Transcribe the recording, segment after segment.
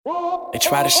They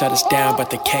try to shut us down, but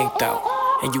they can't though.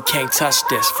 And you can't touch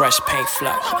this fresh paint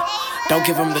flow. Don't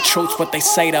give them the truth, what they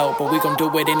say though, but we gon' do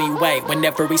it anyway.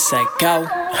 Whenever we say go,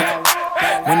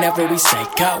 whenever we say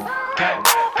go.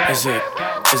 Is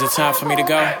it time for me to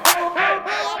go?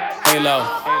 Halo,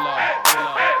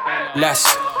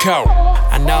 let's go.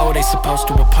 I know they supposed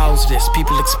to oppose this.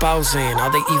 People exposing all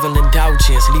they evil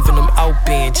indulgence, leaving them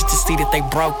open just to see that they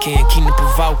broken. Keep them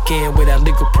provoking without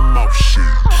legal promotion.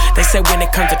 They say when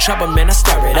it comes to trouble, man, I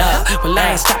stir it up. Well,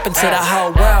 I ain't stopping till the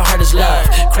whole world heard his love.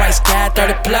 Christ died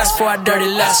 30 plus for our dirty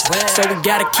lust. So we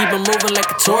gotta keep it moving like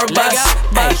a tour bus.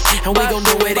 Ay, and we gon'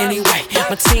 do it anyway.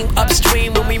 My team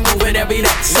upstream when we move it every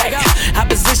day. Say,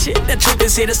 opposition, the truth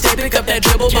is here to stay. Pick up that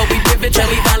dribble, but we pivot till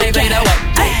we finally fade away.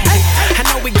 Ay, I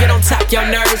know we get on top your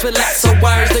nerves with lots of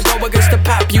words that go against the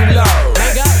popular.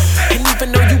 And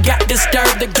even though you got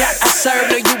disturbed, the God I serve,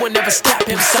 no, you will never stop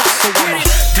himself. So I'ma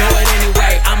do it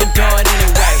anyway. I'ma do it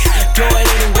anyway. Do it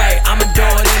anyway. I'ma do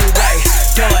it anyway.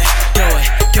 Do it, do it,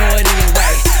 do it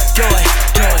anyway. Do it,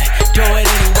 do it, do it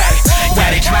anyway. Yeah,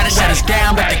 they try to shut us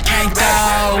down, but they can't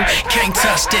though. Can't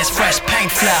touch this fresh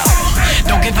paint flow.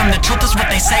 Don't give them the truth, is what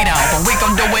they say though. But we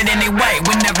gon' do it anyway,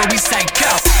 whenever we say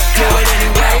go. Do it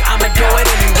anyway, I'ma do it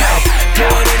anyway. Do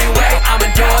it anyway, I'ma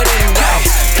do it anyway.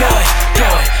 Do it, do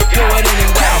it, do it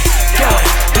anyway. Do it,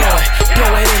 do it, do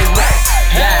it anyway.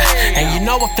 Yeah, and you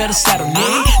know what feel to settle me.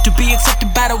 To be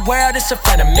accepted by the world, it's a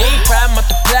friend of me. Pride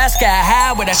multiply, sky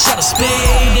high with a shutter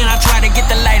speed. Then I try to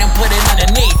get the light and put it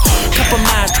underneath. Couple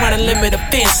minds trying to limit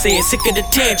offenses. Sick of the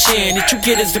tension that you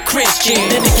get as a Christian.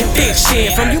 And the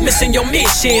conviction from you missing your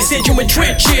mission. Said you in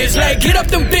trenches, like get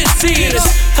up them bitches.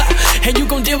 And you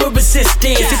gon' deal with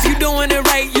resistance. If you doing it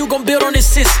right, you gon' build on this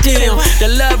system.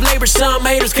 The love, labor, some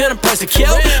haters gonna persecute.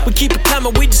 We keep it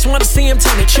coming, we just wanna see him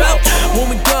turn it choke. When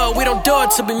we go, we don't do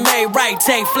it to be made right.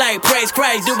 Take flight, praise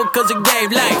Christ, do it cause it gave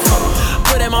life.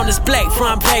 Put him on display,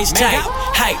 front page tape.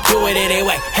 Hype, do it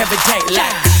anyway, every day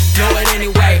like. Do it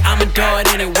anyway, I'ma do it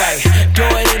anyway. Do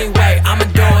it anyway, I'ma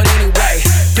do it anyway.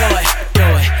 Do it, do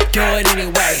it, do it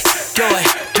anyway. Do it,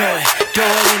 do it, do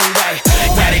it anyway.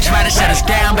 Yeah, they try to shut us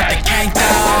down, but they can't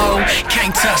though.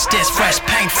 Can't touch this fresh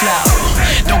paint flow.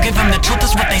 Don't give them the truth,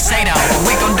 is what they say though. But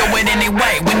we gon' do it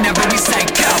anyway, whenever we say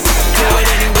go. Do it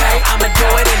anyway, I'ma do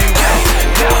it anyway.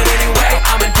 Do it anyway,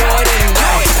 I'ma do it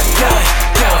anyway. Do it,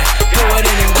 do it, do it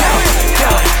anyway. Do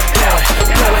it, do it,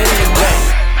 do it anyway.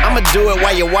 I'ma do it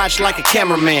while you watch like a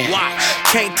cameraman.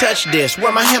 Can't touch this,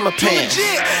 wear my hammer pants.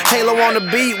 Halo on the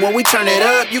beat, when we turn it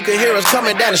up, you can hear us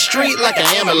coming down the street like an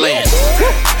ambulance.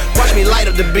 Watch me light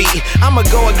up the beat. I'ma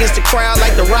go against the crowd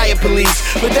like the riot police.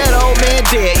 With that old man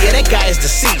dead, yeah, that guy is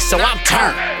deceased, so I'm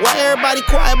turned. Why everybody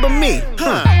quiet but me?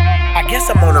 I guess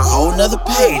I'm on a whole nother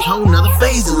page, whole nother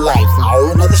phase of life, a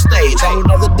whole nother stage, whole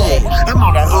nother day. I'm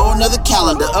on a whole nother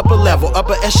calendar, upper level,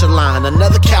 upper echelon,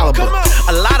 another caliber.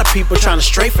 A lot of people trying to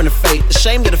stray from the faith,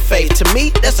 ashamed of the faith. To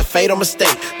me, that's a fatal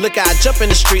mistake. Look, I jump in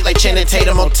the street like Channing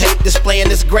Tatum on tape, displaying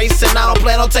this grace, and I don't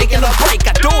plan on taking a break.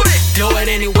 I do it. Do it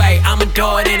anyway, I'ma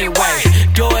do it anyway.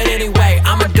 Do it anyway,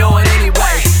 I'ma do it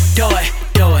anyway. Do it,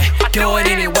 do it, do it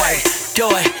anyway. Do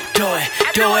it, do it,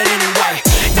 do it anyway.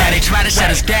 Now they try to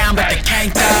shut us down, but they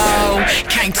can't though.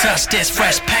 Can't touch this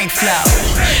fresh paint flow.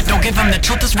 Don't give them the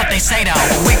truth, is what they say though.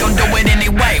 But we gon' do it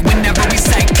anyway, whenever we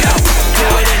say go. Do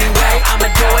it anyway,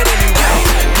 I'ma do it anyway.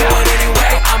 Do it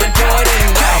anyway, I'ma do it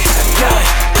anyway. Do it,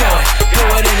 do it, do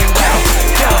it anyway.